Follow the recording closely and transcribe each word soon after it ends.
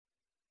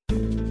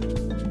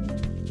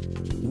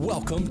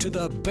Welcome to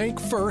the Bank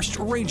First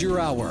Ranger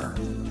Hour.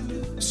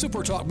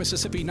 Super Talk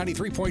Mississippi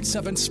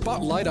 93.7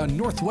 Spotlight on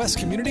Northwest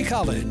Community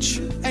College.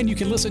 And you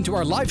can listen to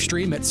our live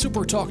stream at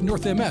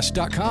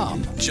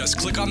supertalknorthms.com. Just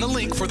click on the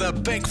link for the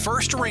Bank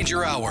First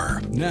Ranger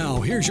Hour.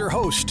 Now, here's your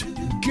host,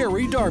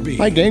 Gary Darby.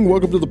 Hi, gang.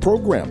 Welcome to the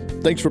program.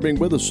 Thanks for being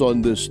with us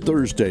on this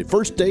Thursday.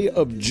 First day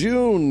of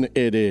June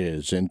it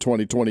is in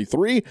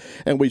 2023.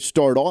 And we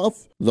start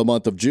off the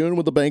month of June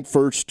with the Bank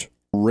First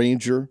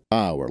Ranger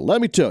Hour. Let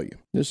me tell you,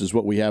 this is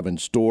what we have in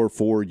store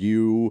for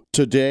you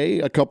today.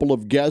 A couple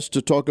of guests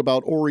to talk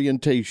about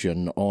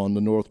orientation on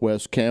the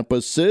Northwest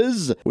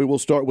campuses. We will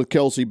start with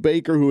Kelsey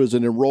Baker, who is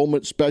an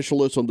enrollment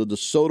specialist on the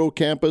DeSoto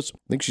campus. I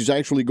think she's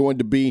actually going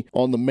to be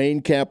on the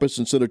main campus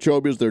in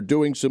Senatobias. They're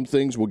doing some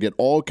things. We'll get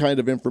all kind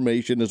of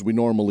information, as we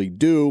normally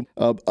do,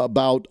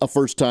 about a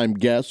first-time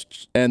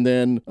guest, and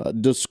then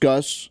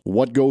discuss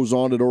what goes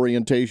on at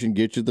orientation,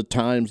 get you the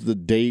times, the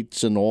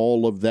dates, and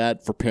all of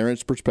that for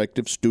parents,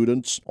 prospective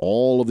students,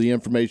 all of the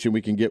information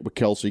we can get with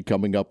Kelsey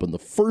coming up in the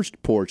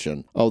first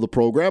portion of the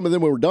program. And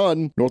then when we're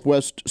done,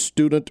 Northwest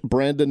student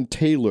Brandon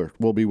Taylor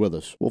will be with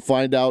us. We'll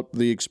find out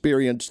the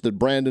experience that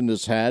Brandon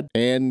has had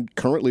and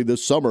currently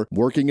this summer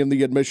working in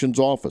the admissions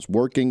office,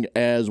 working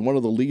as one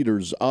of the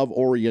leaders of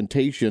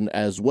orientation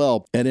as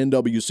well at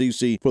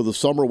NWCC for the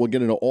summer. We'll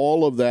get into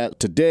all of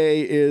that.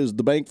 Today is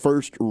the Bank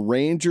First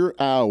Ranger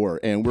Hour,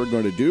 and we're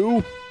going to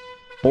do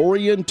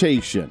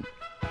orientation.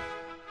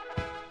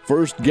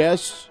 First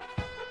guest,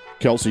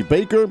 Kelsey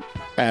Baker.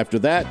 After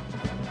that,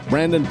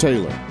 Brandon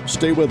Taylor.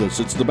 Stay with us.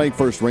 It's the Bank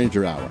First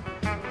Ranger Hour.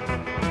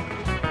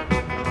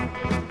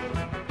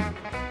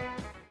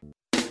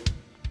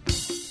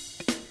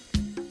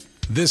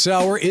 This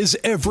hour is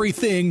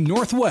everything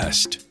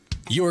Northwest.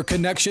 Your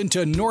connection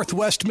to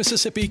Northwest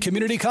Mississippi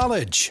Community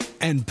College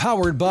and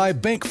powered by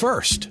Bank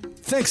First.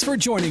 Thanks for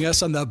joining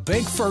us on the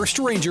Bank First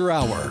Ranger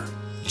Hour.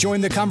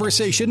 Join the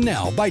conversation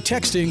now by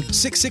texting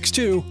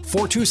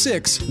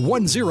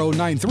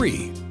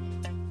 662-426-1093.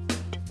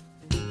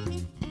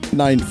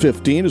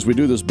 9:15 as we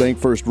do this Bank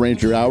First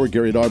Ranger Hour.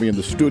 Gary Darby in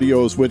the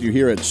studios with you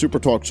here at Super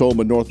Talk's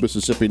home in North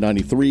Mississippi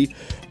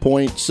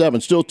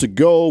 93.7. Still to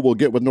go, we'll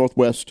get with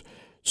Northwest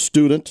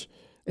student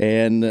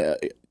and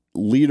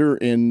leader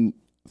in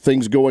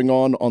things going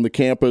on the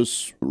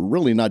campus,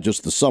 really not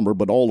just the summer,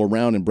 but all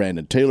around, in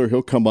Brandon Taylor.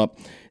 He'll come up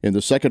in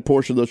the second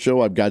portion of the show.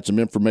 I've got some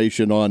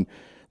information on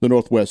the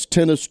Northwest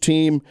tennis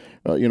team.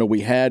 We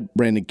had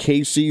Brandon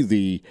Casey,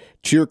 the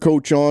cheer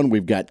coach, on.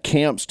 We've got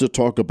camps to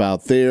talk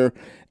about there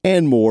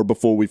and more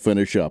before we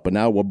finish up. And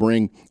now we'll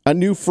bring a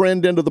new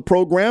friend into the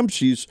program.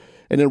 She's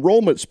an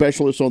enrollment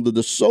specialist on the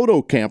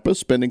DeSoto campus,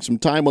 spending some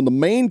time on the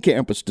main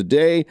campus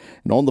today.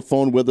 And on the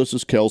phone with us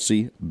is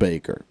Kelsey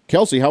Baker.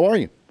 Kelsey, how are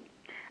you?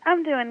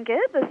 I'm doing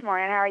good this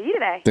morning. How are you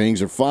today?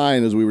 Things are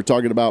fine, as we were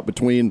talking about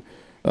between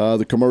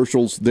the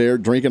commercials there,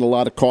 drinking a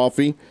lot of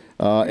coffee.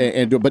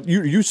 But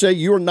you say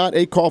you're not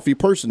a coffee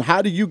person.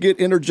 How do you get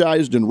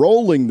energized and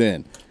rolling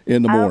then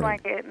in the morning? Oh, my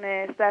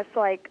goodness. That's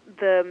like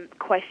the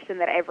question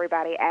that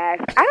everybody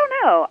asks. I don't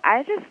know.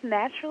 I just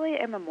naturally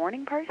am a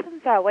morning person,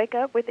 so I wake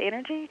up with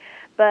energy,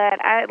 but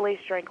I at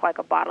least drink like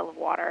a bottle of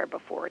water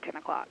before 10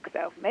 o'clock.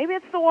 So maybe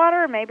it's the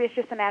water, or maybe it's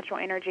just a natural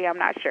energy. I'm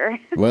not sure.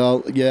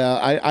 Well,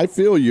 yeah, I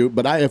feel you,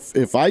 but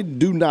if I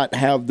do not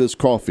have this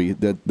coffee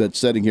that's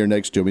sitting here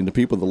next to me, and the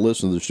people that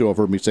listen to the show have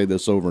heard me say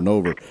this over and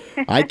over,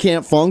 I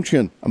can't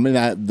function. I mean,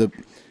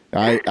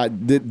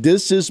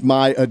 this is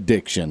my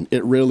addiction.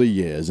 It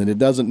really is. And it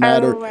doesn't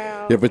matter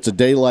if it's a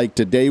day like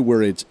today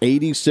where it's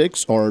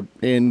 86 or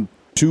in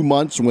 2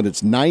 months when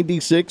it's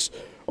 96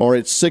 or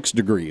it's 6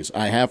 degrees.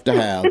 I have to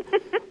have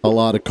a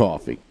lot of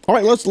coffee. All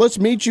right, let's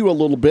meet you a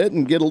little bit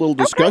and get a little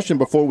discussion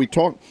before we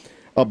talk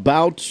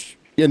about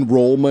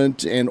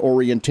enrollment and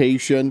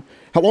orientation.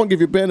 How long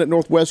have you been at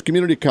Northwest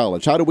Community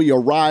College? How do we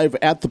arrive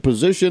at the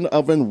position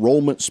of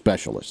enrollment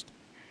specialist?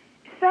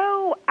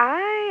 So I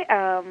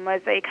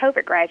was a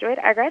COVID graduate.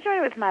 I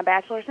graduated with my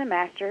bachelor's and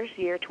master's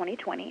year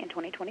 2020 and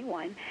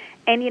 2021.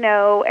 And,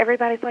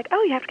 everybody's like,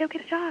 oh, you have to go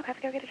get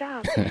a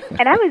job,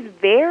 And I was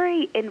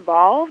very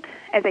involved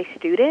as a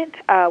student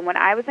when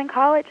I was in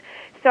college.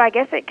 So I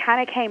guess it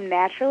kind of came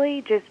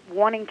naturally, just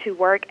wanting to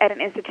work at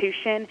an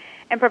institution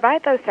and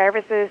provide those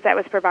services that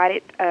was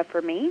provided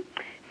for me.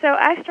 So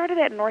I started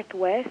at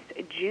Northwest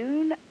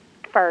June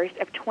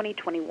 1st of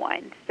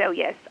 2021. So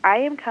yes, I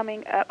am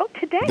coming up. Oh,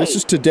 today. This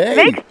is today.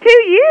 Makes 2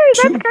 years.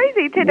 That's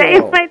crazy. Today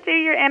is my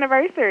 2-year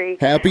anniversary.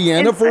 Happy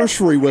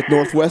anniversary with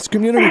Northwest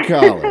Community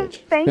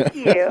College. Thank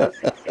you.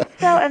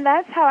 And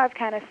that's how I've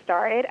kind of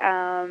started.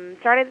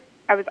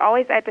 I was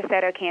always at the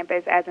DeSoto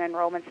campus as an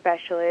enrollment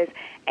specialist,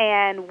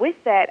 and with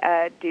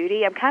that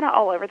duty, I'm kind of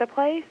all over the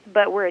place,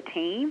 but we're a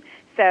team.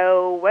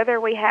 So whether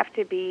we have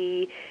to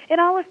be in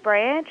Olive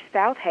Branch,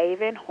 South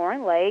Haven,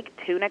 Horn Lake,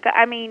 Tunica,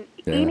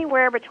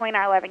 anywhere between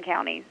our 11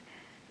 counties,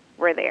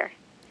 we're there.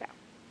 So.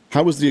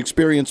 How has the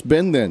experience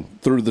been then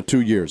through the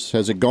 2 years?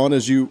 Has it gone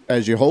as you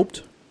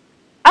hoped?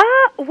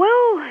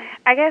 Well,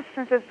 I guess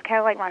since it's kind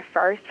of like my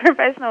first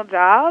professional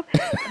job,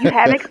 you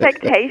have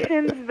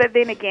expectations, but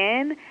then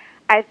again,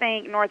 I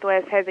think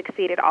Northwest has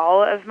exceeded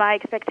all of my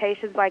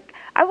expectations. Like,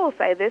 I will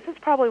say, this is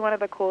probably one of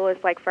the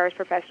coolest, like, first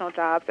professional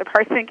jobs a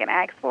person can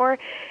ask for.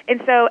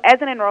 And so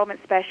as an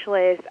enrollment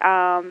specialist,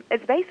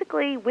 it's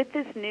basically with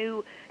this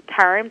new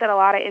term that a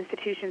lot of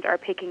institutions are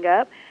picking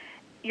up,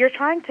 you're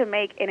trying to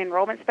make an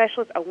enrollment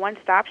specialist a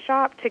one-stop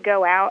shop to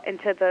go out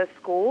into the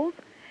schools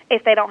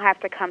if they don't have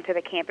to come to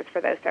the campus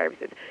for those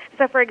services.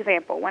 So, for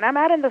example, when I'm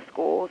out in the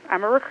schools,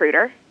 I'm a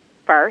recruiter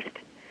first.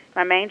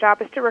 My main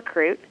job is to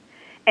recruit.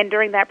 And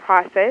during that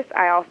process,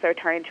 I also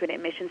turn into an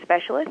admissions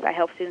specialist. I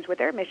help students with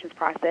their admissions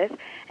process.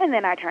 And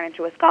then I turn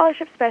into a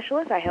scholarship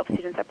specialist. I help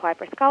students apply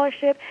for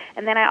scholarship.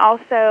 And then I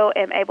also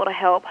am able to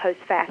help host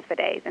FAFSA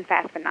days and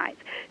FAFSA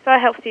nights. So I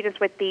help students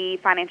with the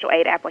financial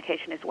aid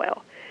application as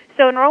well.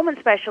 So enrollment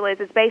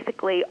specialist is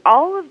basically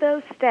all of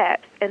those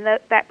steps in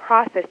that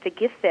process to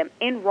get them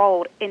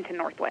enrolled into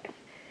Northwest.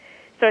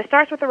 So it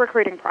starts with the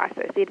recruiting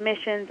process, the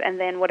admissions, and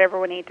then whatever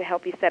we need to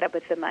help you set up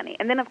with the money.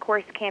 And then, of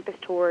course, campus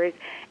tours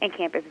and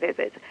campus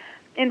visits.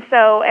 And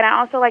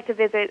I also like to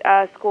visit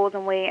schools,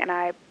 and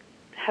I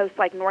host,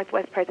 like,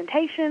 Northwest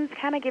presentations,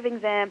 kind of giving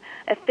them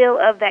a feel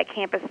of that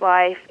campus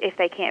life if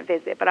they can't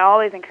visit. But I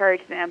always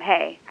encourage them,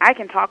 hey, I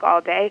can talk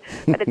all day,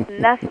 but it's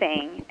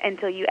nothing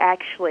until you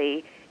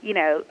actually,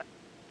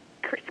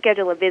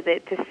 schedule a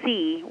visit to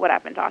see what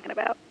I've been talking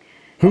about.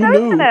 Who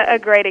knew? It's been a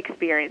great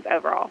experience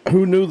overall.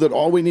 Who knew that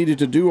all we needed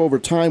to do over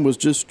time was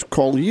just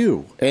call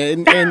you?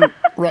 And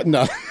right,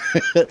 no.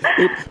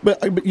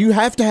 But you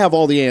have to have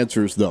all the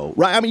answers, though,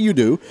 right? I mean, you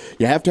do.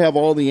 You have to have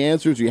all the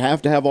answers. You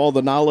have to have all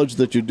the knowledge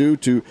that you do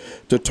to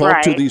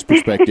talk to these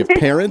prospective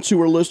parents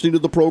who are listening to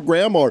the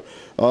program, or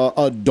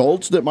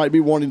adults that might be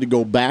wanting to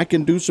go back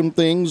and do some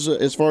things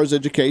as far as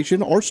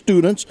education, or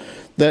students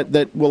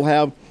that will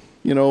have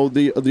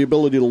the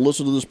ability to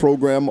listen to this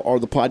program or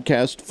the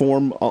podcast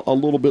form a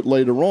little bit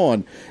later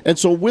on. And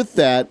so with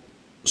that,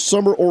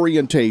 summer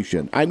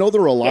orientation, I know there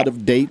are a lot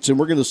of dates, and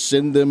we're going to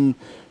send them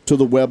to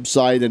the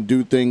website and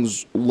do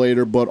things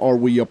later, but are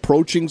we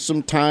approaching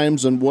some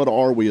times, and what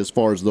are we as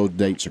far as those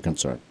dates are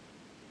concerned?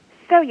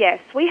 So, yes,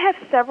 we have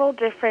several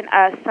different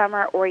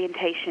summer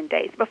orientation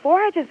dates. Before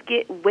I just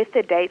get with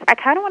the dates, I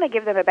kind of want to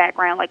give them a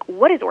background, like,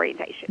 what is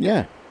orientation?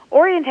 Yeah.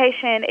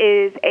 Orientation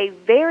is a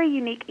very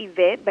unique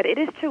event, but it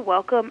is to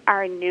welcome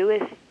our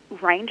newest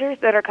Rangers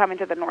that are coming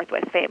to the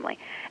Northwest family.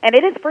 And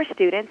it is for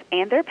students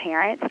and their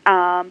parents.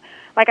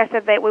 Like I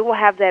said, we will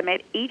have them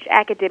at each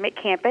academic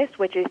campus,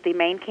 which is the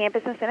main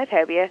campus in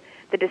Senatobia,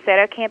 the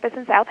DeSoto campus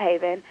in South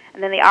Haven,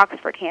 and then the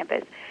Oxford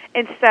campus.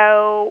 And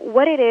so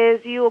what it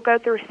is, you will go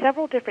through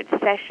several different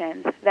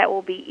sessions that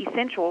will be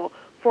essential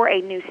for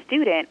a new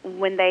student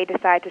when they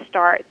decide to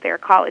start their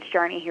college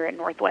journey here at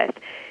Northwest.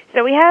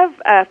 So we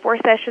have 4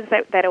 sessions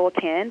that will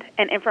attend: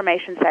 an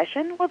information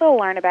session where they'll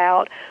learn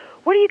about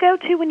where do you go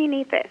to when you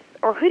need this,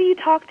 or who do you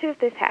talk to if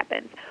this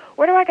happens?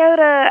 Where do I go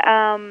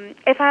to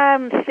if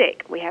I'm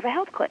sick? We have a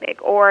health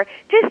clinic, or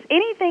just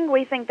anything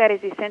we think that is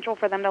essential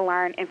for them to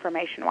learn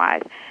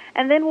information-wise.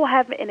 And then we'll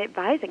have an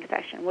advising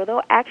session where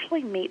they'll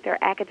actually meet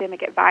their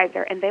academic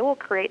advisor, and they will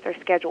create their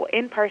schedule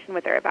in person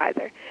with their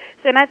advisor.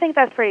 So, and I think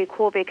that's pretty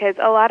cool because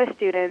a lot of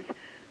students,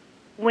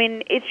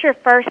 when it's your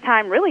first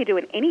time really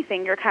doing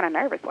anything, you're kind of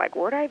nervous, like,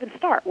 where do I even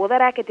start? Well,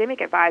 that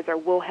academic advisor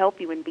will help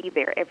you and be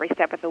there every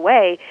step of the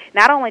way,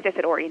 not only just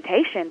at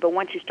orientation, but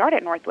once you start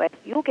at Northwest,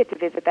 you'll get to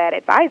visit that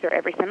advisor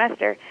every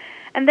semester.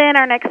 And then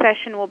our next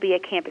session will be a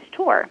campus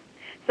tour.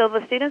 So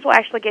the students will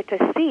actually get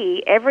to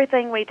see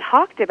everything we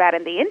talked about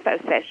in the info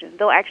session.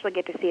 They'll actually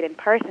get to see it in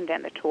person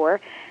during the tour.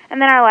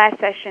 And then our last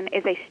session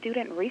is a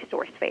student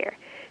resource fair.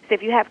 So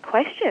if you have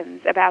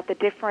questions about the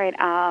different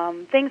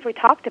things we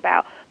talked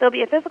about, there'll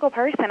be a physical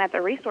person at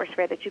the resource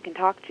fair that you can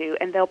talk to,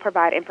 and they'll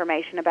provide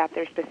information about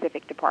their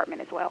specific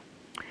department as well.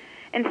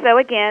 And so,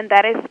 again,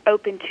 that is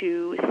open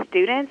to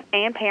students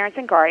and parents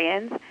and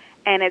guardians,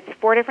 and it's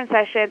 4 different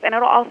sessions, and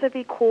it'll also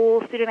be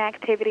cool student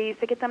activities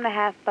to get them to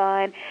have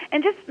fun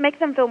and just make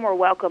them feel more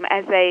welcome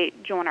as they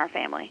join our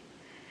family.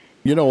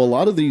 A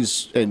lot of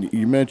these, and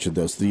you mentioned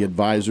this, the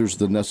advisors,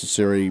 the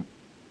necessary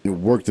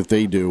work that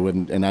they do,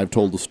 and I've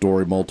told the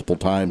story multiple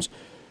times,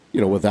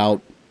 without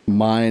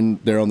mine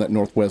there on that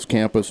Northwest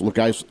campus. Look,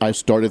 I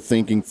started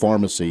thinking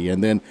pharmacy,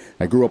 and then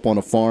I grew up on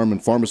a farm,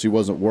 and pharmacy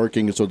wasn't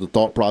working, and so the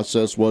thought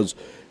process was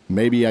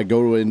maybe I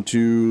go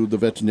into the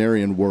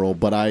veterinarian world,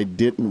 but I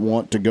didn't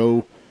want to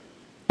go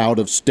out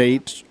of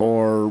state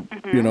or,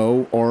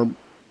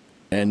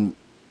 and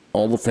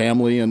all the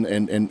family,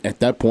 and at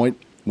that point,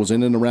 was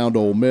in and around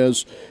Ole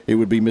Miss. It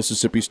would be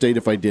Mississippi State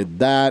if I did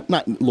that.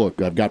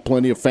 Look, I've got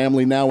plenty of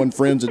family now and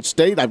friends at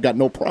State. I've got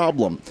no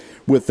problem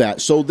with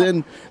that. So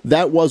then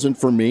that wasn't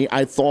for me.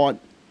 I thought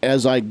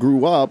as I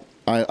grew up,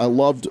 I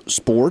loved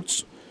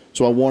sports,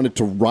 so I wanted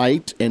to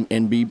write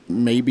and be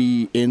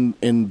maybe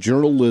in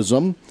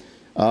journalism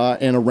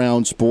and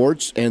around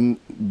sports. And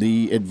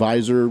the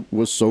advisor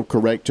was so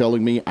correct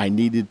telling me I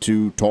needed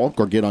to talk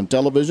or get on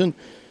television.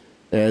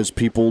 As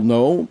people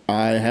know,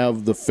 I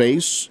have the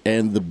face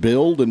and the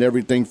build and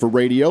everything for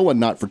radio and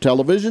not for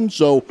television.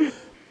 So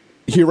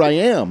here I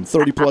am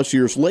 30-plus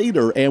years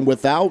later, and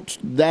without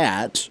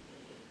that,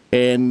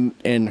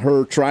 and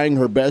her trying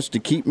her best to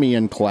keep me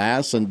in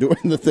class and doing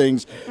the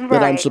things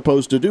that I'm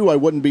supposed to do, I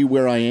wouldn't be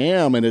where I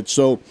am. And it's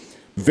so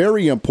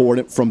very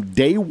important from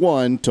day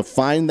one to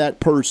find that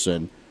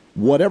person,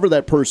 whatever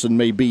that person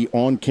may be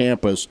on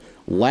campus,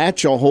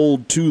 latch a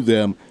hold to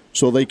them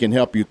so they can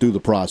help you through the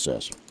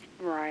process.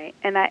 Right.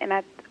 And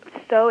I'm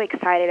so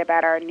excited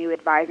about our new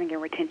Advising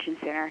and Retention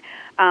Center.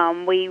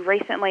 We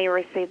recently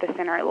received the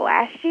center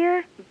last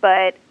year,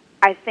 but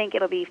I think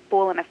it'll be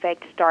full in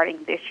effect starting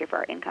this year for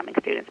our incoming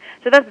students.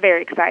 So that's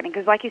very exciting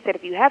because, like you said,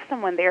 if you have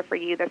someone there for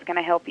you that's going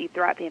to help you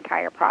throughout the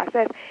entire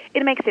process,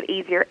 it makes it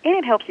easier and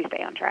it helps you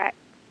stay on track.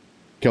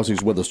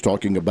 Kelsey's with us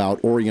talking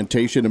about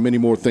orientation and many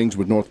more things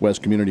with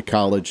Northwest Community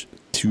College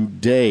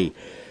today.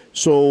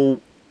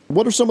 So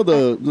what are some of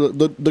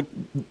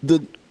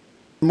the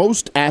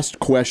most asked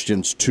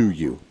questions to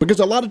you? Because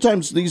a lot of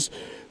times these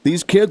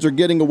kids are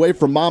getting away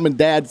from mom and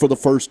dad for the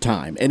first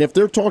time. And if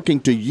they're talking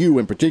to you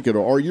in particular,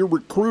 or you're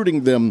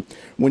recruiting them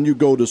when you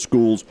go to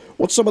schools,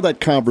 what's some of that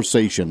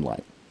conversation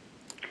like?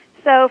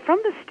 So from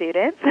the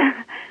students,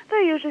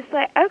 they usually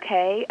say,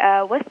 okay,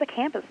 what's the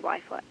campus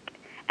life like?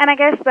 And I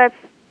guess that's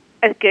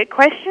a good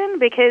question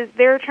because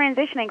they're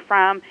transitioning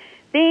from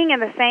being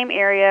in the same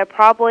area,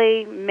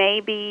 probably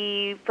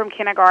maybe from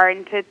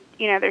kindergarten to,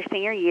 their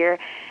senior year.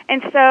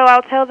 And so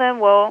I'll tell them,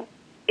 well,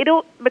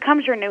 it'll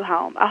becomes your new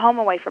home, a home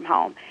away from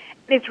home.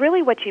 It's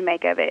really what you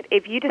make of it.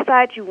 If you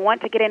decide you want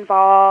to get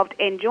involved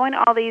and join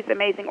all these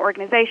amazing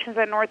organizations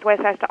that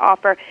Northwest has to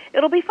offer,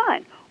 it'll be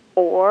fun.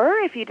 Or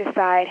if you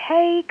decide,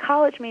 hey,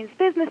 college means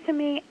business to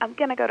me, I'm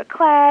going to go to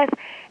class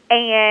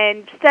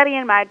and study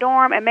in my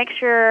dorm and make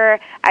sure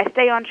I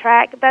stay on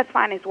track, that's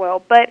fine as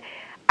well. But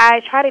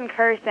I try to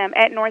encourage them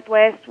at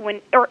Northwest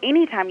or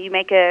anytime you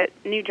make a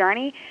new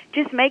journey,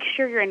 just make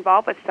sure you're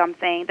involved with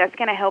something that's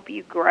going to help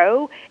you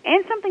grow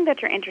and something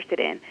that you're interested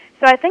in.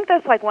 So I think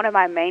that's like one of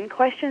my main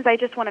questions. I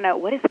just want to know,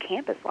 what is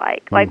campus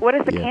like? Like, what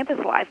is the campus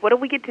life? What do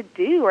we get to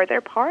do? Are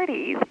there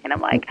parties? And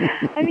I'm like,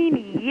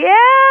 yeah,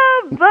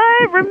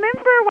 but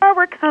remember why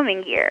we're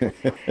coming here.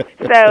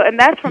 And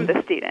that's from the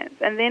students.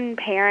 And then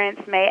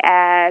parents may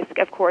ask,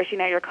 of course,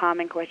 your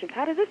common questions.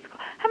 How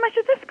much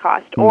does this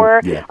cost?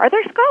 Or are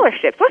there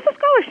scholarships? What's the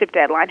scholarship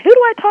deadline? Who do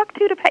I talk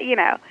to pay,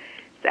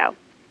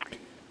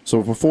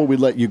 So before we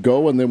let you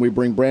go and then we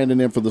bring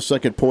Brandon in for the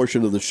second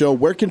portion of the show,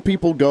 where can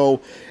people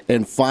go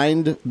and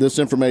find this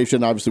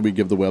information? Obviously, we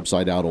give the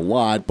website out a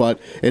lot,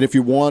 and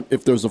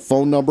if there's a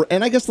phone number,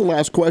 and I guess the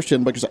last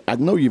question, because I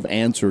know you've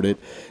answered it,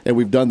 and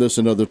we've done this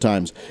in other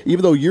times,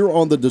 even though you're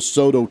on the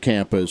DeSoto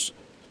campus,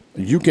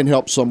 you can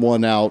help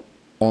someone out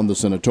on the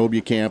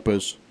Senatobia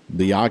campus,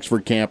 the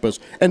Oxford campus,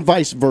 and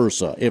vice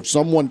versa. If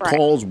someone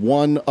calls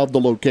one of the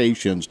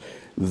locations,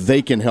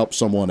 they can help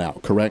someone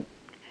out, correct?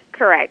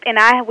 Correct. And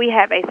we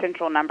have a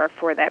central number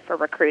for that for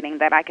recruiting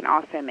that I can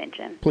also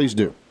mention. Please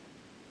do.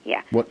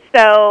 Yeah. What?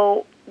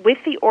 So with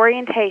the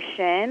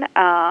orientation,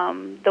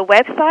 the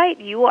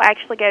website, you will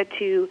actually go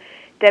to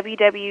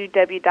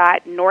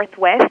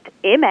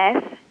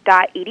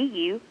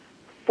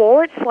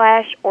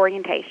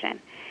www.northwestms.edu/orientation.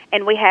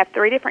 And we have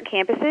 3 different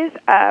campuses.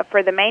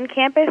 For the main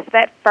campus,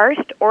 that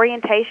first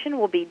orientation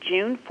will be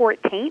June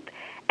 14th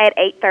at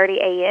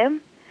 8:30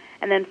 a.m.,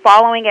 and then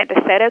following at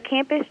DeSoto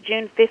campus,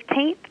 June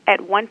 15th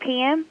at 1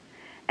 p.m.,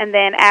 and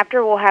then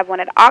after we'll have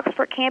one at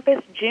Oxford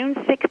campus, June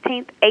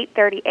 16th,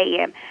 8:30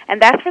 a.m., and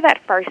that's for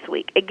that first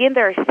week. Again,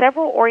 there are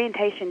several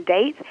orientation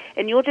dates,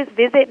 and you'll just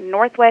visit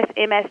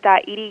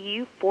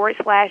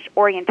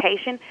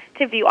northwestms.edu/orientation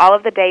to view all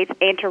of the dates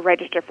and to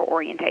register for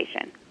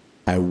orientation.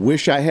 I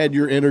wish I had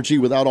your energy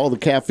without all the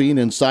caffeine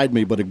inside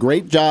me, but a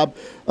great job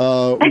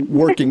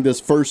working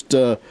this first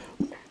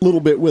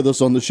little bit with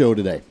us on the show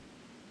today.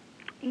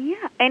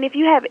 Yeah, and if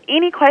you have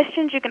any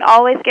questions, you can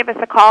always give us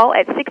a call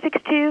at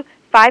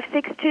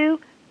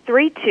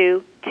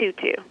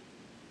 662-562-3222.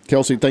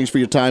 Kelsey, thanks for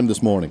your time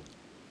this morning.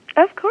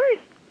 Of course.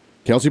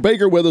 Kelsey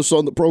Baker with us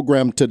on the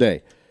program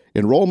today.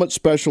 Enrollment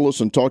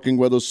Specialist and talking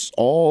with us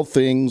all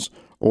things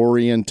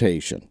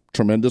orientation.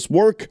 Tremendous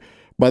work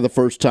by the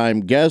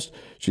first-time guest.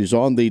 She's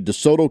on the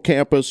DeSoto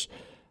campus,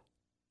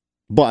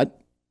 but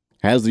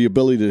has the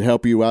ability to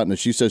help you out. And as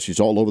she says, she's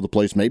all over the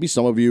place. Maybe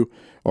some of you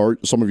or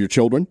some of your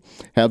children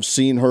have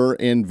seen her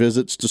in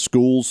visits to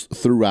schools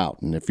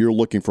throughout. And if you're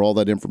looking for all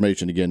that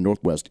information, again,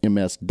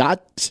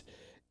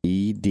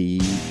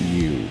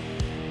 northwestms.edu.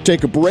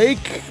 Take a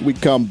break. We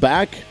come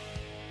back.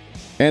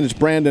 And it's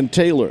Brandon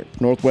Taylor,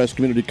 Northwest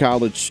Community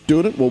College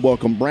student. We'll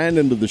welcome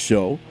Brandon to the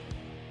show.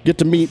 Get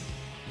to meet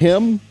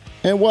him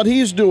and what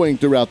he's doing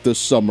throughout this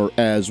summer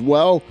as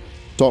well.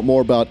 Talk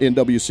more about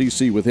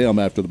NWCC with him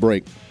after the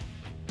break.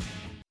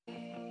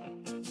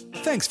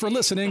 Thanks for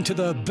listening to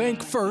the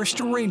Bank First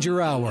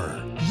Ranger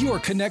Hour, your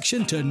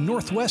connection to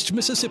Northwest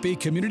Mississippi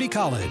Community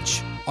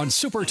College on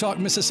SuperTalk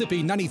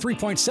Mississippi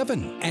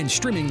 93.7 and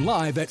streaming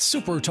live at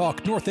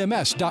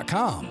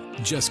supertalknorthms.com.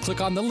 Just click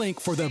on the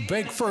link for the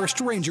Bank First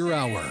Ranger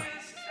Hour.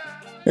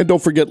 And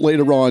don't forget,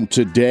 later on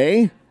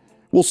today,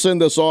 we'll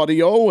send this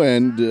audio,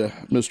 and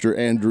Mr.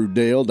 Andrew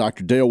Dale,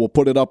 Dr. Dale, will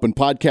put it up in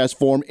podcast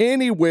form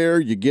anywhere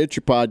you get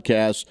your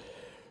podcasts.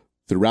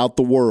 throughout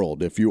the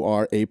world if you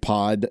are a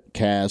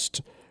podcast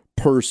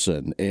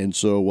person. And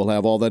so we'll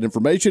have all that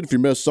information. If you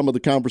missed some of the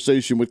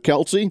conversation with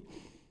Kelsey,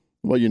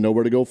 well, you know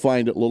where to go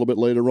find it a little bit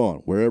later on.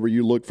 Wherever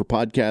you look for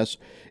podcasts,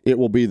 it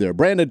will be there.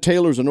 Brandon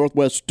Taylor's a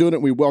Northwest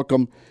student. We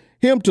welcome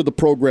him to the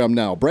program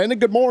now. Brandon,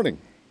 good morning.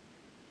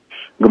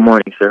 Good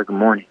morning, sir. Good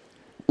morning.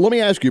 Let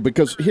me ask you,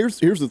 because here's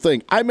the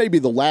thing. I may be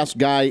the last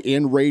guy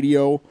in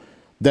radio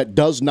that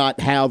does not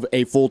have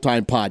a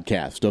full-time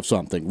podcast of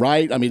something,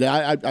 right? I mean,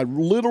 I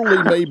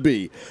literally may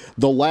be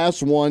the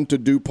last one to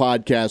do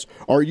podcasts.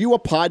 Are you a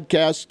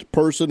podcast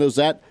person? Is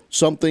that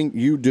something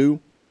you do?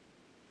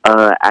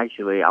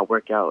 Actually, I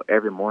work out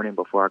every morning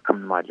before I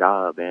come to my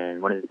job,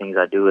 and one of the things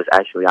I do is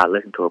actually I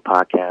listen to a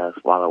podcast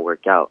while I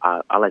work out.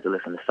 I like to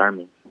listen to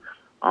sermons.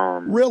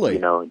 Really? You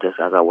know, just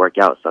as I work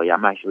out. So, yeah,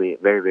 I'm actually a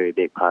very, very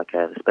big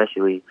podcast,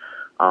 especially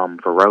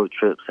for road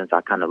trips. Since I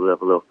kind of live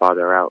a little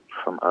farther out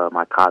from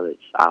my college,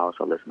 I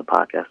also listen to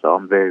podcasts. So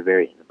I'm very,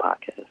 very into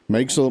podcasts.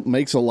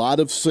 Makes a lot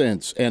of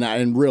sense.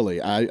 And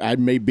really, I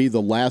may be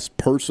the last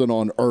person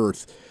on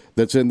earth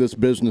that's in this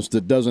business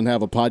that doesn't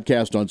have a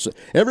podcast on.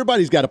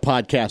 Everybody's got a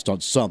podcast on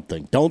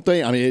something, don't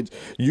they? I mean,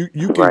 you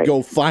can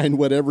go find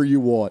whatever you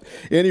want.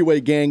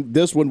 Anyway, gang,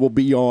 this one will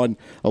be on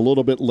a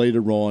little bit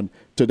later on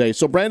today.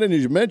 So, Brandon,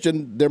 as you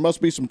mentioned, there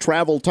must be some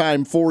travel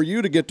time for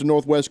you to get to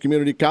Northwest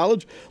Community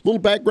College. A little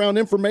background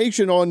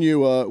information on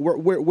you.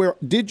 Where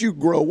did you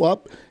grow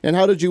up, and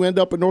how did you end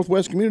up at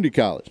Northwest Community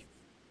College?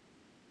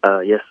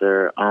 Yes,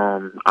 sir.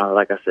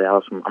 Like I said,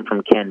 I'm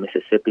from Canton,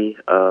 Mississippi.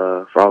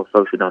 For all the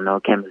folks who don't know,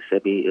 Canton,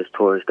 Mississippi is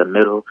towards the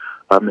middle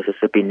of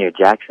Mississippi near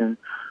Jackson.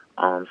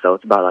 So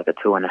it's about like a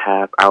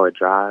 2.5-hour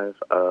drive.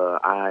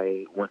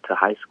 I went to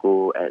high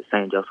school at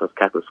St. Joseph's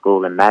Catholic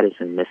School in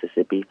Madison,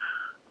 Mississippi.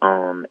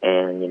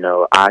 And, you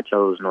know, I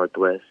chose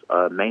Northwest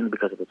mainly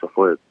because of its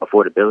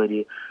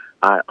affordability.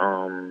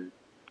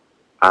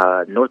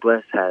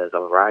 Northwest has a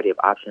variety of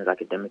options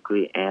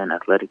academically and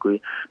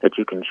athletically that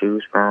you can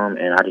choose from,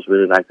 and I just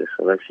really like the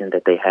selection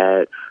that they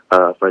had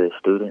for the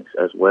students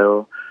as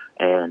well.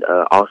 And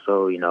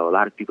also, you know, a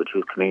lot of people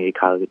choose community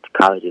colleges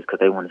because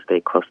they want to stay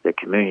close to their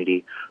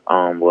community.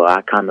 Well,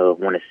 I kind of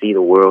want to see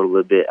the world a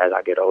little bit as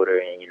I get older,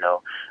 and, you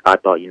know, I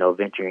thought, you know,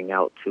 venturing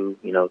out to,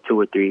 you know, 2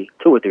 or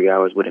 3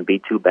 hours wouldn't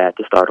be too bad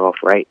to start off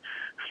right.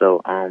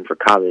 So for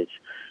college.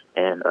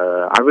 And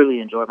I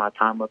really enjoy my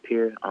time up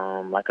here.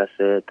 Like I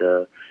said,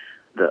 the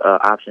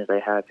options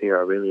they have here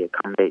are really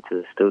accommodate to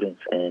the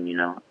students, and, you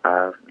know,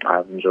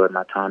 I've enjoyed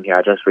my time here.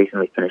 I just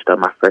recently finished up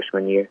my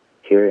freshman year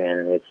here,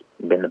 and it's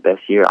been the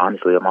best year,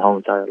 honestly, of my whole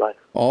entire life.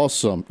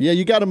 Awesome. Yeah,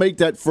 you got to make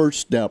that first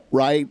step,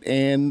 right?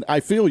 And I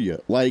feel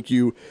you. Like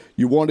you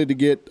wanted to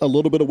get a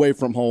little bit away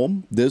from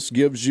home. This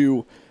gives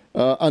you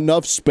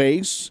enough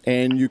space,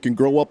 and you can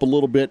grow up a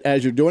little bit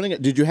as you're doing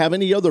it. Did you have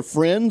any other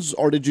friends,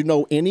 or did you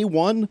know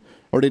anyone,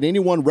 or did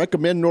anyone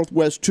recommend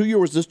Northwest to you,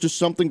 or is this just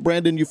something,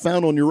 Brandon, you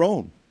found on your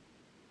own?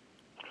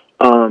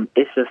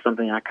 It's just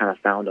something I kind of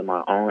found on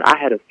my own. I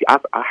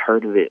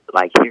heard of it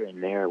like here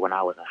and there when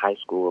I was in high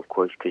school, of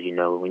course, because, you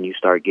know, when you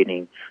start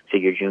getting to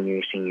your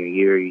junior, senior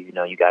year, you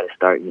know, you got to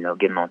start, you know,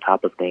 getting on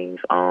top of things.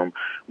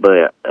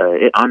 But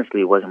it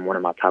honestly wasn't one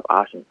of my top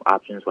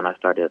options when I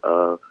started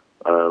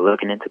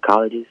looking into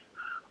colleges.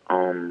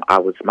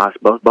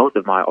 Both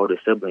of my older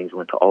siblings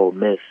went to Ole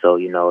Miss, so,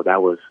 you know,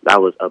 that was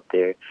up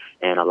there,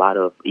 and a lot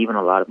of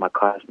my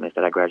classmates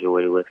that I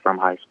graduated with from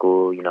high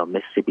school, you know,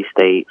 Mississippi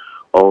State,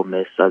 Ole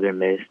Miss, Southern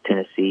Miss,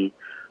 Tennessee,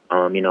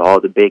 you know, all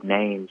the big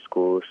name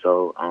schools.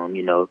 So,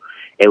 you know,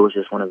 it was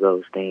just one of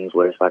those things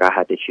where it's like I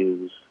had to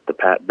choose the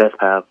best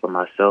path for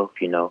myself,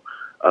 you know,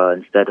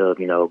 instead of,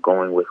 you know,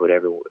 going with what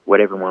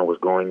everyone was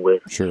going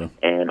with. Sure.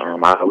 And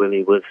I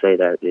really would say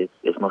that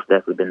it's most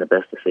definitely been the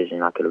best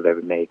decision I could have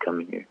ever made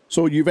coming here.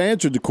 So you've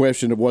answered the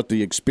question of what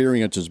the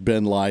experience has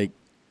been like,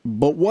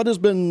 but what has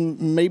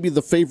been maybe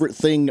the favorite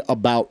thing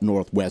about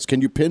Northwest?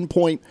 Can you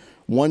pinpoint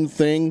one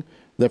thing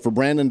that for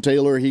Brandon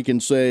Taylor he can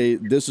say,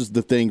 this is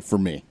the thing for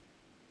me?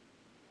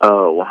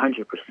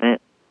 100%.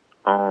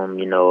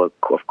 You know,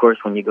 of course,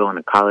 when you go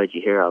into college,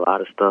 you hear a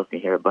lot of stuff, you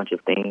hear a bunch of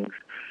things.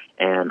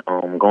 And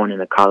going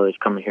into college,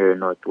 coming here at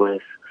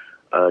Northwest,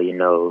 you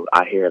know,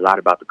 I hear a lot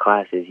about the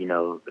classes. You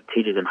know, the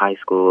teachers in high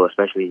school,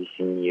 especially the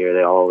senior year,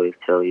 they always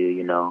tell you,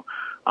 you know,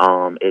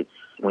 it's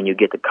when you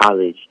get to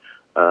college,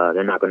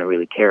 they're not going to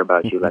really care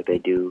about you like they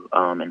do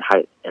in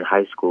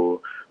high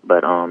school.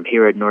 But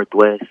here at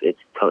Northwest, it's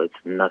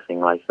nothing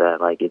like that.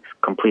 Like, it's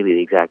completely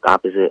the exact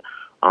opposite.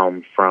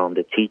 From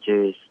the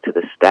teachers to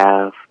the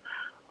staff,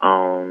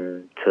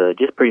 to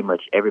just pretty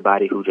much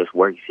everybody who just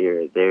works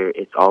here.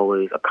 It's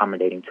always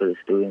accommodating to the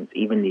students.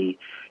 Even the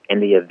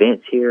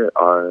events here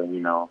are, you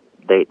know,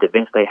 the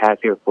events they have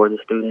here for the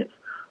students,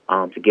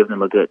 to give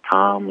them a good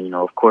time. You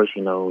know, of course,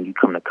 you know, when you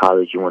come to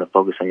college, you want to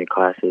focus on your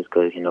classes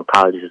because, you know,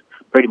 college is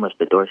pretty much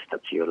the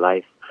doorstep to your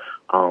life.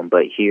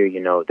 But here, you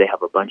know, they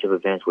have a bunch of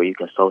events where you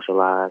can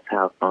socialize,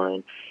 have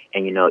fun,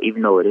 and, you know,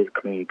 even though it is a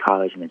community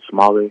college and it's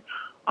smaller,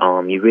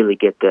 you really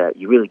get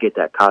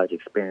that college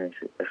experience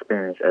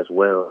as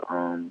well.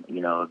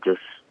 You know,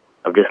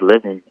 of just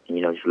living,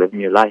 you know, just living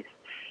your life.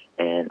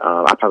 And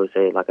I probably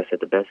say, like I said,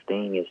 the best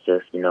thing is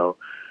just,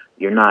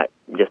 you're not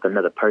just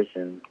another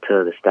person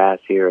to the staff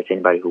here or to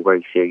anybody who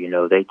works here.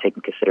 They take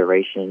in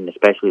consideration,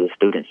 especially the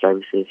student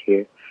services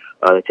here.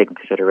 They take in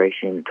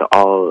consideration to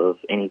all of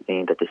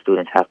anything that the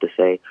students have to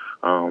say,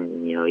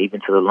 even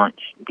to the lunch,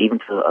 even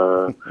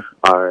to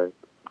our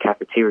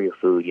cafeteria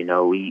food.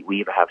 We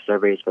even have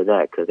surveys for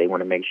that because they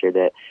want to make sure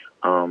that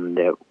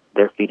that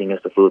they're feeding us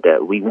the food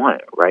that we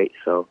want, right?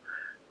 So,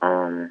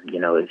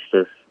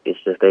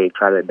 it's just they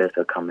try their best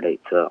to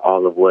accommodate to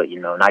all of what,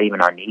 not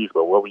even our needs,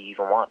 but what we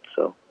even want.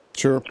 So,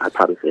 sure, I'd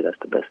probably say that's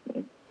the best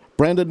thing.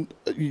 Brandon,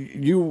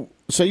 you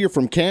say you're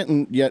from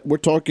Canton, yet we're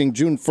talking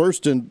June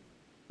 1st, and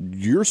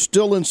you're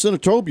still in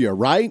Senatobia,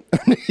 right?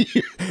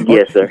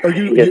 Yes, sir.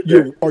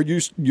 Are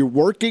you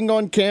working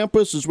on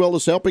campus as well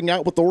as helping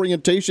out with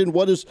orientation?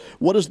 What is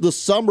the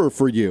summer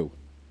for you?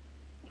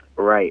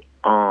 Right.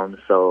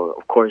 So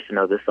of course,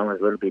 this summer is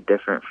a little bit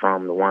different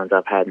from the ones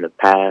I've had in the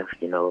past.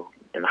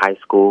 In high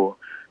school,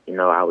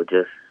 I would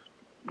just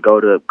go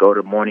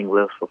to morning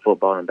lifts for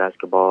football and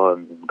basketball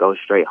and go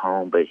straight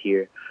home. But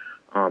here,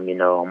 I'm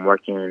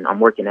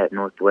working at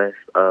Northwest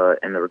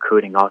in the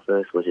recruiting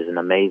office, which is an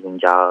amazing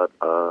job.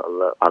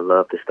 I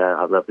love the staff.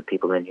 I love the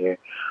people in here.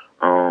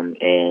 And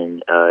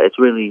it's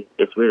really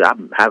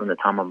I'm having the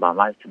time of my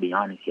life, to be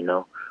honest.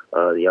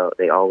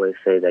 They always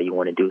say that you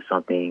want to do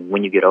something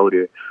when you get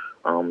older.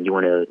 You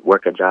want to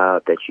work a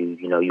job that you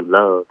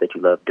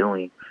love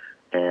doing.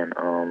 And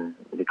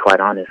to be quite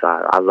honest,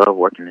 I love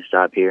working this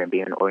job here and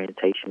being an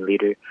orientation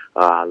leader.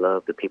 I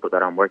love the people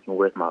that I'm working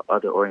with, my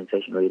other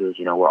orientation leaders.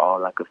 We're all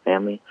like a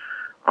family.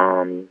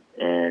 And,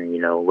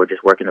 we're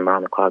just working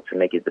around the clock to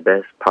make it as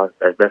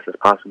best as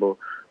possible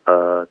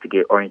to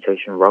get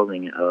orientation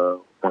rolling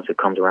once it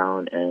comes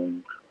around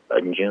in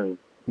June.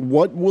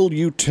 What will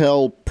you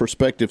tell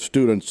prospective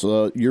students,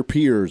 your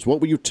peers? What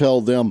will you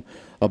tell them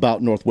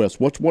about Northwest?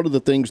 What's one of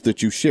the things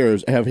that you share?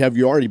 Have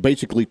you already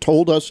basically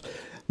told us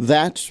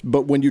that?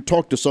 But when you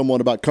talk to someone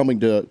about coming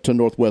to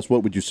Northwest,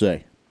 what would you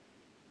say?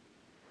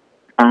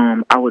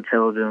 I would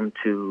tell them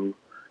to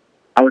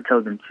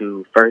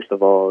first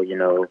of all,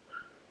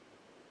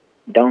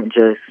 don't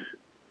just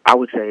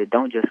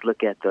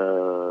look at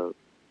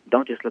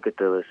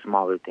the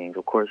smaller things.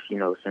 Of course,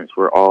 since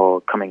we're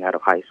all coming out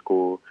of high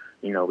school,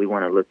 we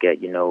want to look at,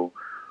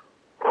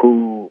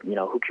 who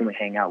can we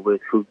hang out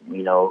with,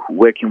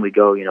 where can we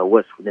go,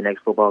 what's the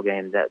next football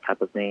game, that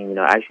type of thing.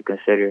 Actually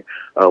consider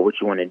what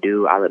you want to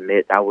do. I'll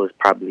admit I would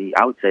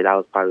say that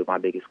was probably my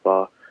biggest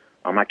flaw.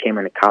 I came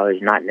into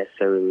college not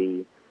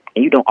necessarily,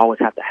 and you don't always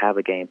have to have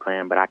a game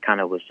plan, but I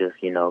kind of was just,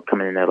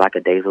 coming in there like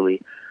a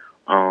daisily.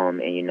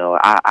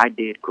 I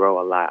did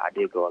grow a lot. I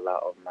did grow a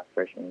lot over my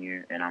freshman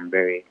year, and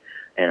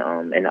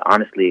and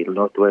honestly,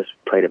 Northwest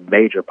played a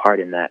major part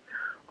in that.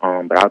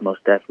 But I would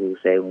most definitely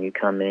say when you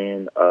come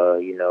in,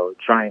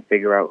 try and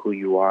figure out who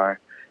you are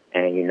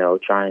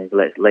and, try and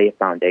lay a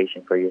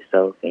foundation for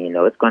yourself. And,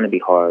 it's going to be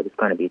hard. It's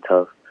going to be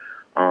tough.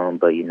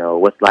 But,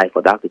 what's life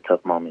without the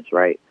tough moments,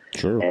 right?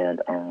 Sure.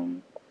 And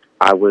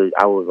I would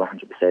 100%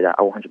 say that.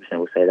 I 100%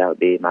 would say that would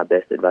be my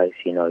best advice.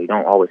 You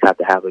don't always have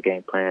to have a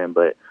game plan,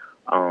 but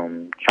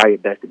try your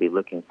best to be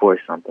looking for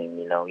something.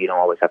 You don't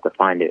always have to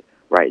find it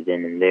right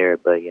then and there.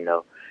 But,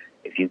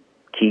 if you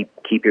keep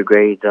your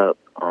grades up,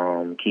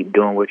 keep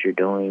doing what you're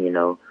doing,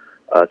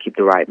 keep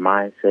the right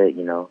mindset,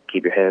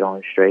 keep your head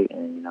on straight,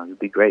 and, you'll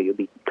be great. You'll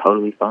be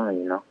totally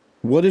fine,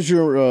 What is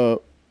your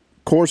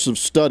course of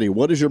study?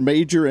 What is your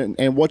major,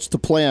 and what's the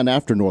plan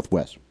after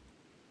Northwest?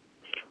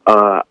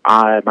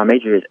 My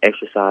major is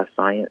exercise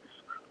science.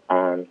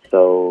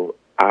 So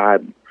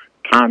I'm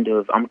kind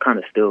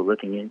of still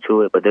looking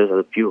into it, but there's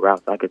a few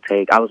routes I could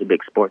take. I was a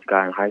big sports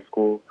guy in high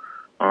school.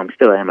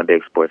 Still am a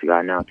big sports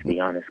guy now, to be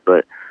honest,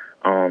 but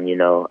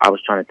I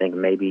was trying to think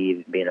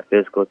maybe being a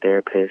physical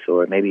therapist,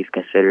 or maybe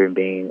considering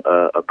being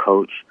a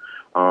coach,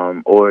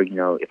 or,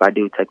 if I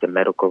do take the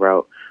medical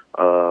route,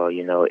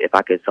 if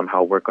I could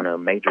somehow work on a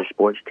major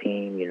sports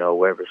team,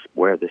 wherever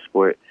the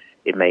sport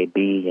it may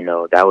be,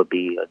 that would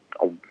be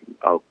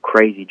a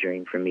crazy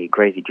dream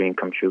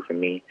come true for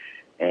me.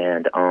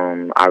 And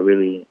I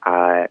really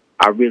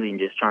am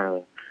just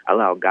trying to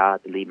allow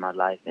God to lead my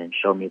life and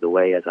show me the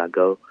way as I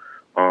go.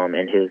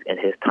 In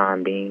his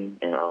time being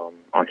and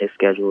on his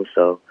schedule.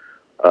 So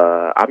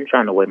I'm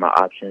trying to weigh my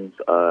options.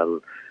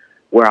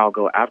 Where I'll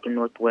go after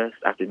Northwest,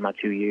 after my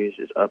 2 years,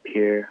 is up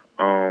here.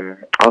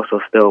 Also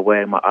still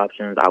weighing my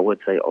options. I would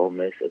say Ole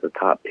Miss is a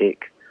top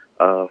pick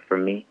for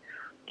me.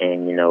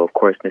 And, of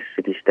course,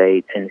 Mississippi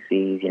State,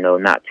 Tennessee,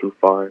 not too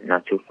far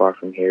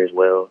from here as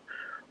well.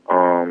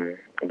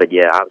 But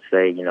yeah, I would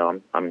say,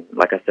 I'm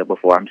like I said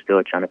before, I'm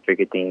still trying to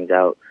figure things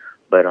out.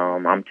 But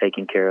I'm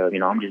taking care of,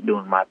 I'm just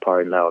doing my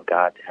part and allow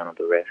God to handle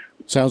the rest.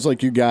 Sounds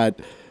like you got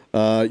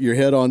your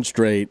head on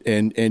straight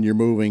and you're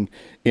moving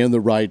in the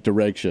right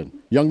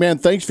direction. Young man,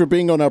 thanks for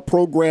being on our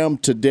program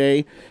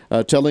today,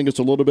 telling us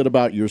a little bit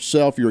about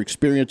yourself, your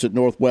experience at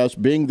Northwest,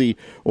 being the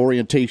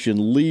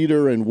orientation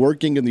leader and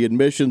working in the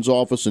admissions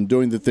office and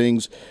doing the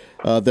things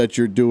that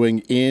you're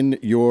doing in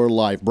your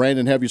life.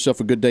 Brandon, have yourself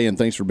a good day, and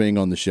thanks for being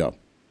on the show.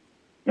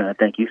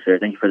 Thank you, sir.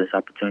 Thank you for this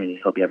opportunity.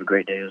 Hope you have a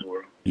great day as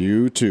well.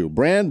 You too.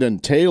 Brandon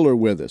Taylor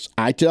with us.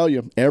 I tell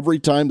you, every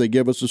time they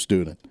give us a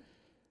student,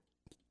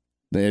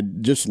 they're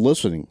just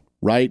listening,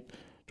 right,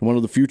 to one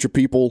of the future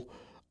people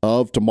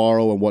of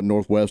tomorrow and what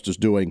Northwest is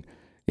doing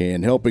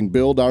in helping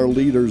build our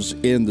leaders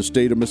in the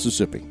state of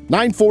Mississippi.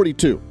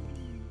 9:42.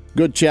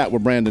 Good chat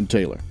with Brandon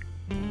Taylor.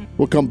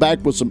 We'll come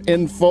back with some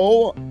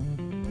info,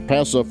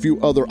 pass a few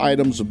other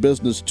items of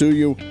business to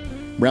you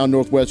around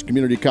Northwest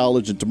Community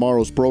College and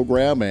tomorrow's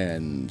program,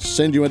 and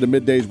send you into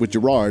Middays with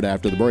Gerard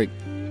after the break.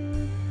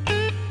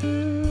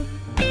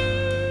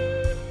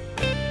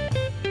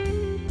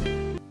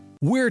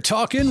 We're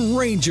talking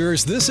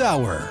Rangers this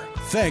hour.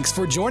 Thanks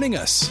for joining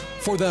us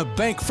for the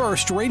Bank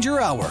First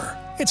Ranger Hour.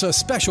 It's a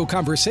special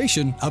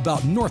conversation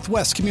about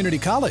Northwest Community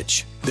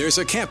College. There's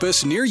a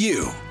campus near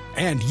you,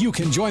 and you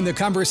can join the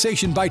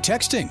conversation by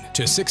texting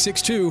to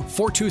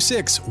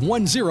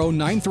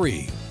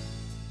 662-426-1093.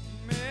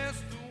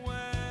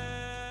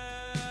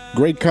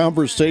 Great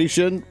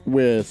conversation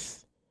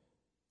with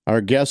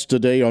our guest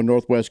today on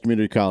Northwest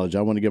Community College.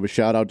 I want to give a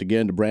shout out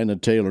again to Brandon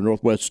Taylor,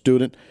 Northwest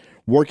student,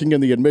 working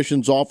in the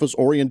admissions office,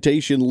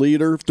 orientation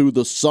leader through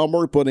the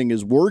summer, putting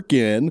his work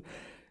in,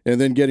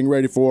 and then getting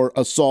ready for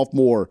a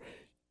sophomore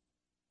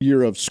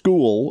year of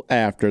school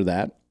after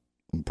that.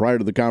 And prior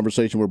to the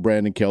conversation with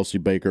Brandon, Kelsey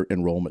Baker,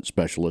 Enrollment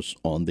Specialist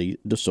on the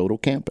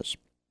DeSoto campus.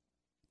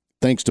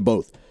 Thanks to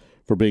both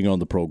for being on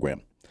the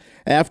program.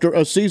 After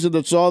a season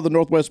that saw the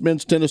Northwest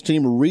men's tennis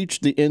team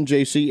reach the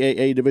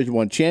NJCAA Division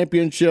I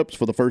championships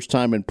for the first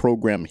time in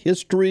program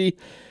history,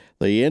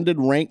 they ended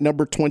ranked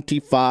number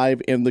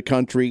 25 in the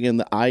country in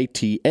the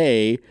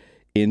ITA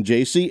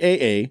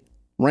NJCAA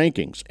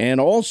rankings. And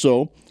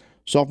also,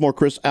 sophomore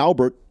Chris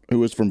Albert,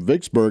 who is from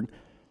Vicksburg,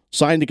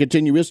 signed to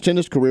continue his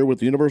tennis career with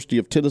the University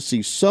of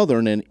Tennessee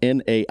Southern and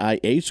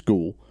NAIA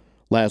school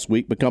last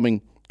week,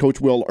 becoming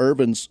Coach Will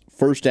Irvin's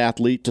first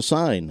athlete to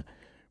sign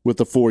with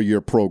the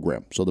 4-year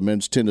program. So the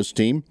men's tennis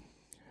team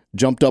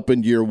jumped up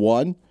in year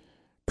one,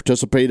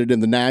 participated in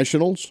the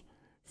Nationals,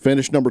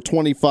 finished number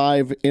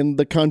 25 in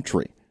the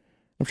country.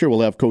 I'm sure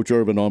we'll have Coach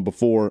Irvin on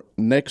before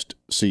next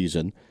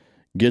season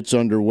gets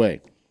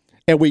underway.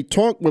 And we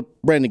talked with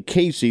Brandon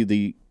Casey,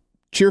 the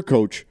cheer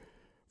coach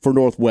for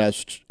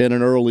Northwest, in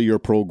an earlier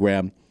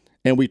program,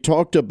 and we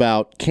talked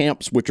about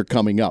camps which are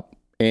coming up.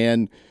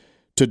 And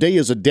today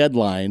is a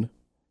deadline.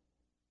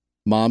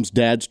 Moms,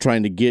 dads,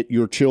 trying to get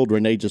your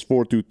children ages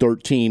 4 through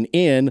 13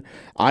 in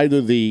either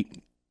the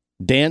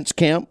dance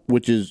camp,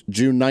 which is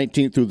June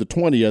 19th through the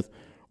 20th,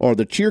 or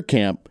the cheer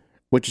camp,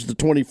 which is the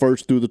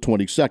 21st through the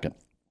 22nd.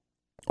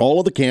 All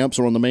of the camps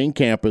are on the main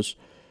campus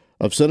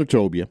of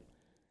Senatobia,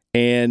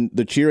 and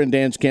the cheer and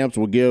dance camps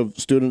will give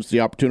students the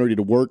opportunity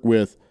to work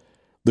with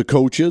the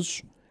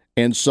coaches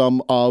and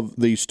some of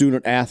the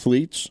student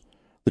athletes,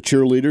 the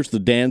cheerleaders, the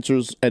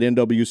dancers at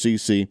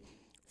NWCC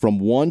from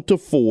 1 to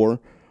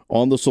 4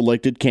 on the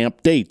selected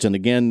camp dates. And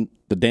again,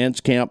 the dance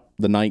camp,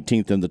 the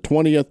 19th and the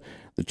 20th.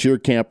 The cheer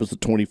camp is the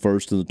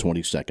 21st and the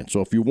 22nd.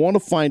 So if you want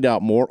to find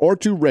out more or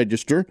to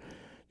register,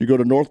 you go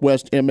to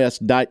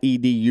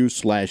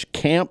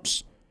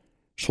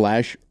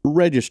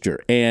northwestms.edu/camps/register.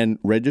 And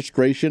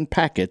registration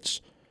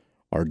packets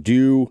are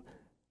due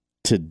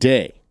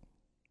today.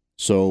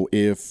 So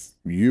if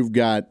you've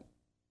got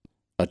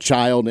a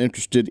child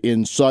interested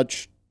in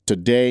such,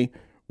 today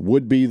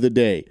would be the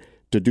day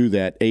to do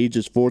that.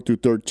 Ages 4 through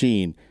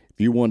 13,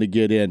 if you want to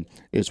get in,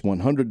 it's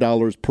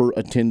 $100 per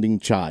attending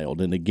child.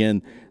 And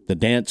again, the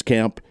dance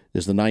camp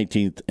is the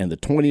 19th and the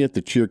 20th,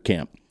 the cheer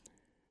camp,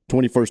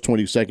 21st,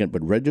 22nd,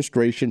 but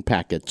registration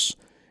packets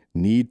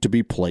need to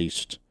be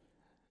placed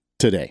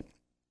today.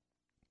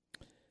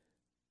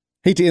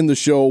 Hate to end the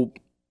show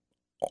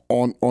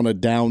on a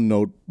down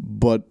note,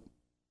 but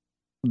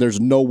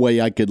there's no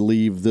way I could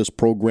leave this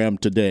program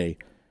today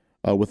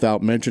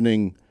without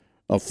mentioning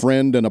a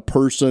friend and a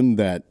person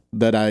that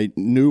I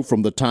knew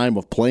from the time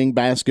of playing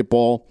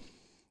basketball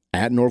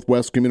at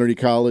Northwest Community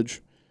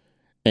College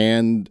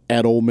and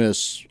at Ole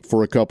Miss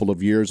for a couple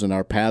of years, and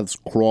our paths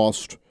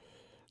crossed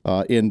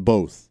in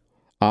both,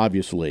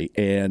 obviously.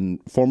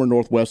 And former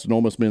Northwest and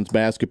Ole Miss men's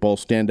basketball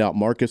standout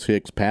Marcus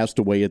Hicks passed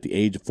away at the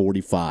age of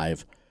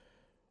 45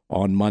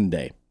 on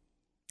Monday.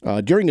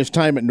 During his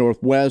time at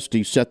Northwest,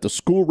 he set the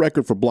school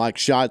record for block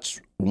shots,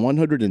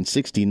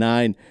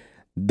 169.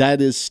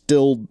 That is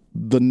still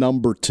the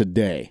number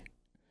today.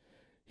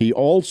 He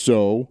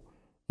also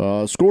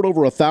scored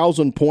over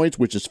 1,000 points,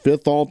 which is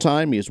fifth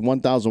all-time. He is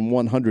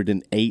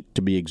 1,108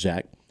 to be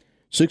exact.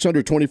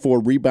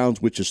 624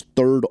 rebounds, which is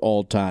third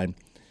all-time.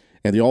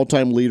 And the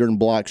all-time leader in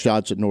block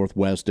shots at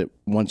Northwest at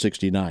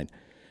 169.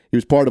 He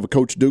was part of a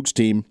Coach Duke's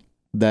team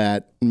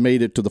that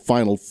made it to the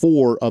Final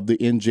Four of the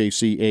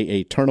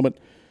NJCAA tournament,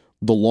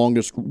 the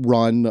longest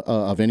run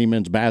of any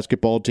men's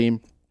basketball team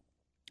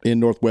in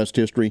Northwest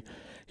history.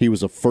 He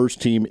was a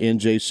first-team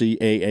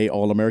NJCAA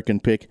All-American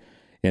pick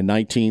in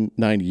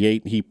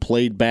 1998. He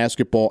played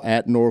basketball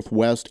at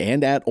Northwest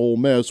and at Ole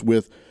Miss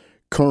with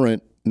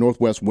current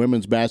Northwest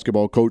women's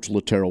basketball coach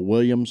Laterra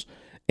Williams,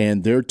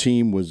 and their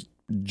team was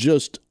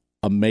just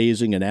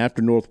amazing. And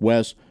after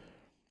Northwest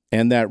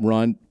and that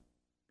run,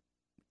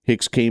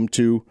 Hicks came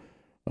to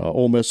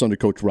Ole Miss under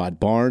Coach Rod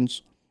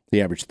Barnes.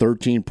 He averaged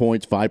 13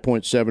 points,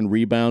 5.7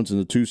 rebounds in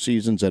the 2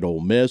 seasons at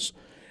Ole Miss.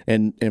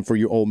 And for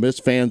you Ole Miss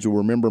fans who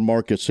remember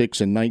Marcus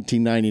Hicks in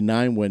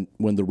 1999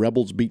 when the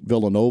Rebels beat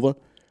Villanova,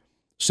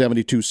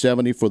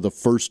 72-70 for the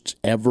first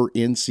ever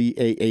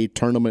NCAA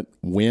tournament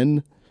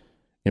win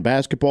in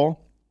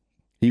basketball,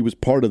 he was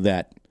part of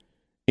that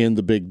in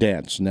the big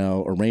dance.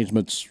 Now,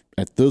 arrangements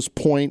at this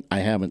point, I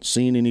haven't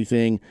seen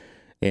anything,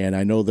 and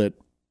I know that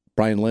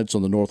Brian Lentz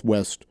on the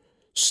Northwest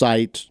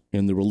site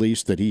in the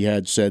release that he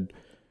had said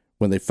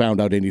when they found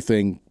out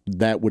anything,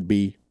 that would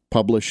be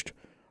published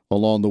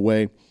along the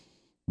way.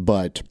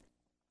 But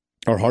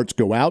our hearts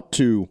go out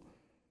to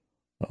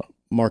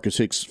Marcus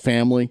Hicks'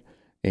 family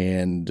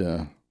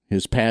and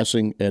his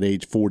passing at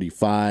age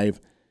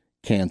 45,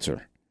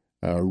 cancer,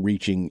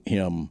 reaching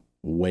him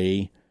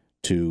way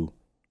too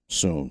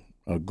soon.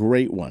 A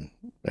great one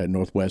at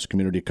Northwest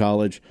Community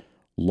College,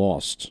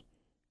 lost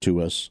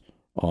to us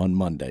on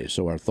Monday.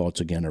 So our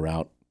thoughts again are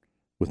out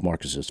with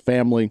Marcus's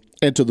family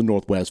and to the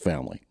Northwest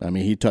family. I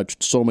mean, he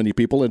touched so many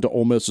people, and to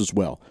Ole Miss as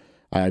well.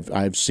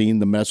 I've seen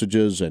the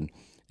messages and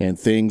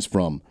things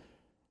from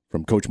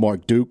Coach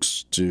Mark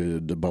Dukes to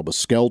Bubba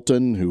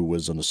Skelton, who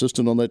was an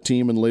assistant on that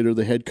team and later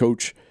the head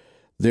coach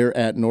there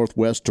at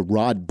Northwest, to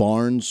Rod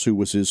Barnes, who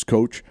was his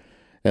coach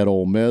at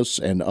Ole Miss,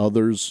 and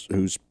others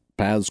whose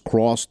paths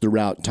crossed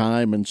throughout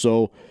time. And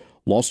so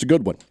lost a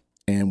good one.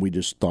 And we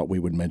just thought we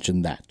would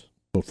mention that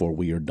before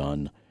we are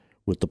done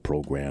with the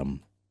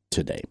program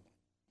today.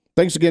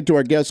 Thanks again to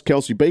our guest,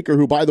 Kelsey Baker,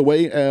 who, by the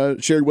way,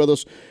 shared with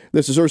us,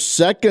 this is her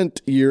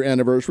 2nd-year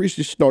anniversary.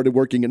 She started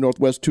working at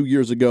Northwest 2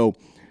 years ago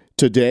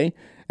today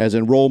as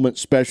Enrollment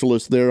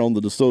Specialist there on the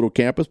DeSoto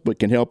campus, but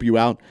can help you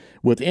out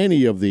with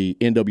any of the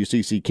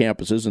NWCC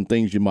campuses and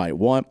things you might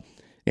want.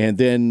 And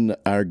then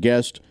our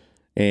guest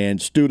and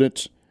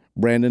student,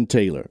 Brandon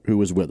Taylor, who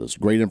is with us.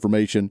 Great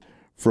information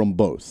from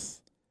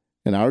both.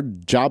 And our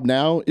job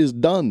now is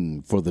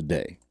done for the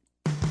day.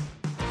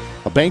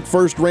 A Bank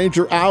First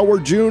Ranger Hour,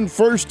 June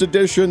 1st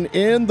edition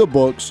in the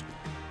books.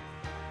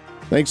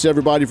 Thanks,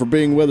 everybody, for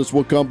being with us.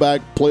 We'll come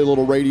back, play a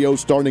little radio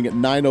starting at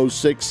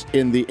 9:06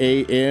 in the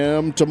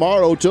a.m.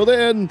 tomorrow. Till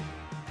then,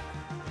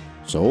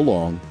 so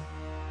long.